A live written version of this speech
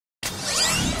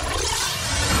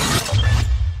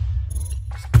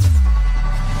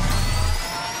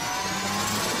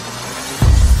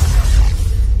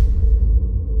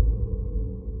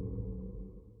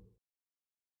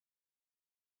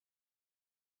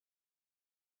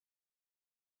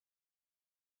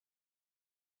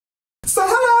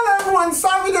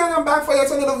everyone, Sade and I'm back for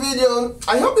yet another video.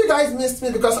 I hope you guys missed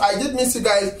me because I did miss you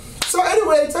guys. So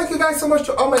anyway, thank you guys so much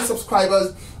to all my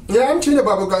subscribers. Yeah, I'm chewing the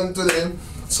bubblegum today.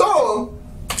 So,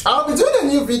 I'll be doing a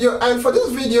new video, and for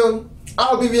this video,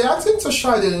 I'll be reacting to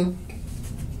Sade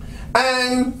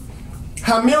and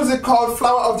her music called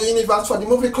Flower of the Universe for the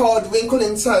movie called Wrinkle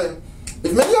in Time.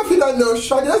 If many of you don't know,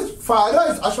 Sade's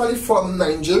father is actually from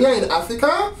Nigeria in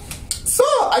Africa. So,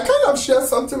 I kind of share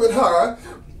something with her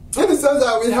in the sense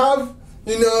that we have,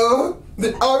 you know,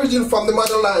 the origin from the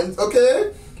motherland,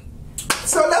 okay?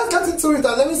 So let's get into it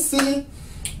and let me see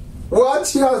what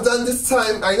she has done this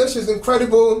time. I know she's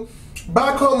incredible.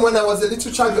 Back home when I was a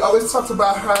little child, we always talked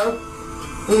about her,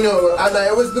 you know, and I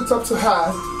always looked up to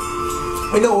her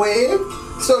in a way.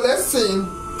 So let's see.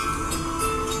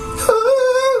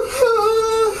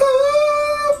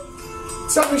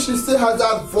 Tell me she still has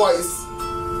that voice.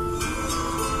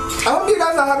 I hope you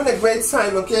guys are having a great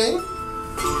time, okay?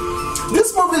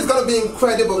 This movie is gonna be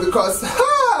incredible because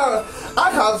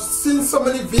I have seen so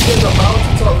many videos about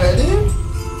it already.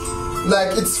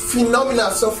 Like, it's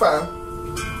phenomenal so far.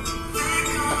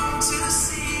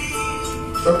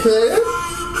 Okay?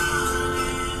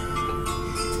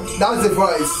 That's the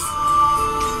voice.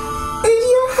 In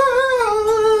your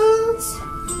hands.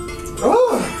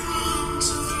 Oh.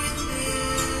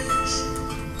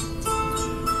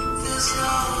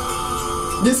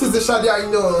 This is the Sade I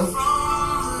know.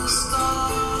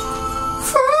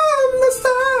 From the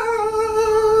start.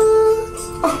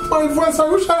 Oh, my voice, I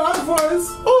wish I had a voice.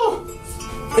 Oh.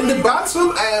 In the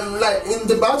bathroom, I am like, in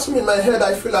the bathroom in my head,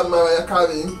 I feel like Mariah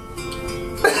Carey.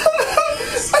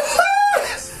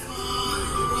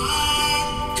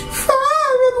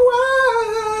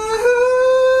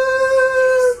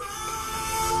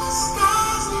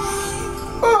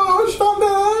 Oh, Sade.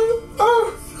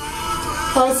 Oh.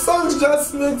 Her song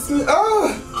just makes me,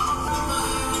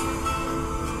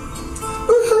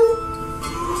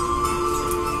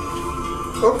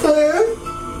 Okay.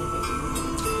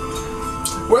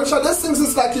 When Sade sings,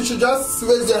 it's like you should just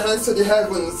raise your hands to the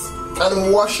heavens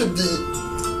and worship the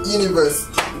universe.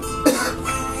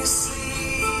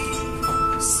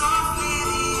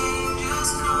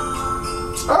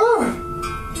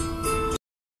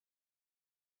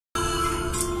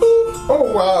 Oh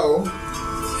wow.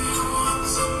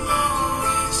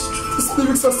 These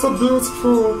lyrics are so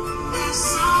beautiful.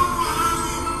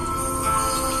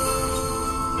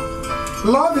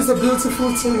 Love is a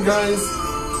beautiful thing, guys.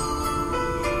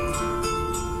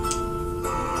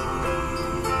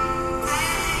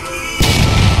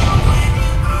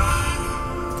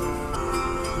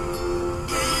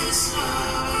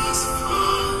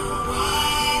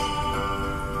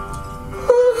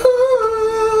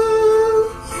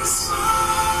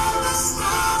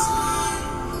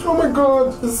 Oh my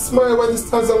God, the smile when the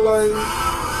stars align.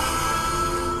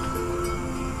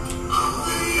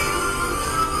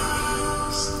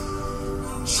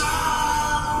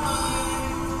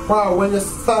 Wow, when your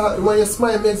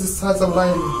smile makes the stars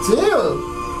align. Damn!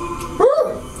 Woo.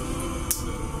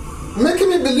 Making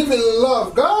me believe in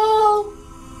love, girl.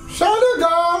 Sade,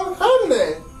 girl,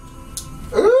 honey.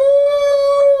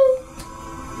 Ooh.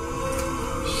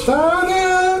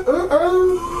 Sade,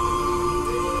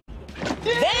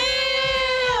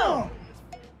 Damn!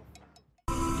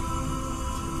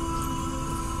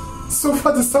 So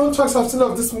far, the soundtracks I've seen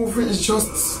of this movie is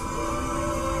just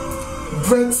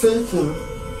breathtaking.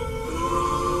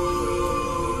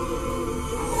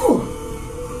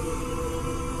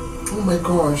 Oh my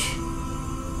gosh.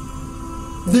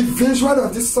 The visual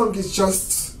of this song is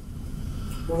just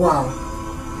wow.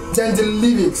 Then the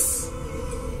lyrics.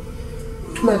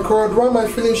 Oh my God, why am I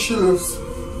feeling chills?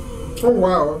 Oh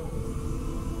wow.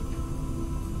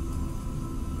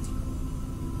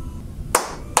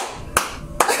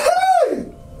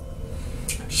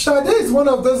 Sade is one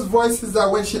of those voices that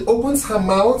when she opens her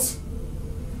mouth,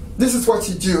 this is what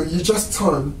you do. You just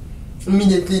turn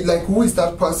immediately, like, who is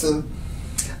that person?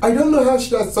 I don't know how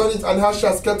she has done it and how she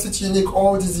has kept it unique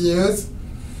all these years.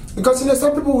 Because, you know,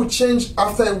 some people will change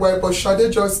after a while, but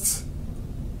Sade just...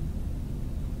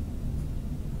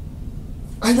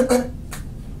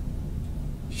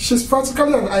 she's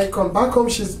practically an icon. Back home,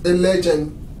 she's a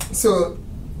legend. So,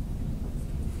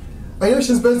 I know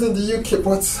she's based in the UK,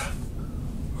 but...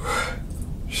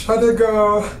 Sade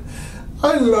girl,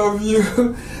 I love you.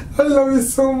 I love you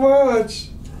so much.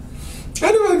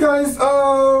 Anyway, guys,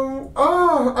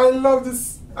 I love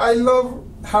this. I love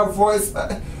her voice.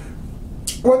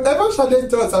 Whatever Sade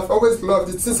does, I've always loved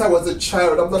it since I was a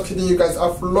child. I'm not kidding you guys.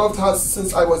 I've loved her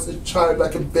since I was a child,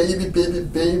 like a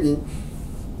baby.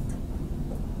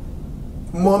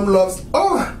 Mom loves.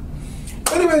 Oh,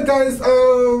 anyway, guys,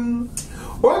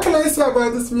 What can I say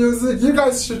about this music? You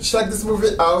guys should check this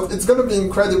movie out. It's gonna be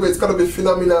incredible. It's gonna be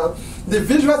phenomenal. The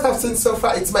visuals I've seen so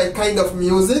far, it's my kind of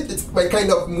music. It's my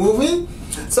kind of movie.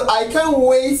 So I can't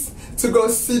wait to go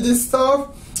see this stuff.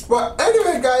 But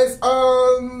anyway, guys,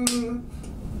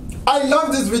 I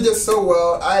love this video so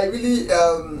well. I really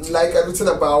like everything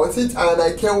about it, and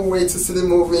I can't wait to see the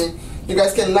movie. You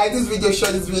guys can like this video,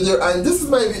 share this video, and this is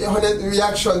my honest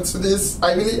reaction to this.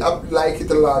 I really like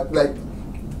it a lot. Like,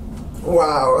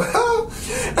 wow.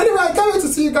 Anyway, I can't wait to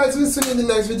see you guys really soon in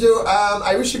the next video.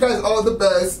 I wish you guys all the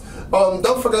best.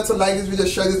 Don't forget to like this video,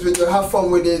 share this video, have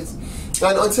fun with it.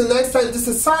 And until next time, this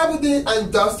is Sade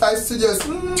and Dust Eye Studios.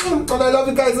 And I love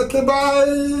you guys. Okay,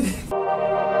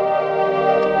 bye.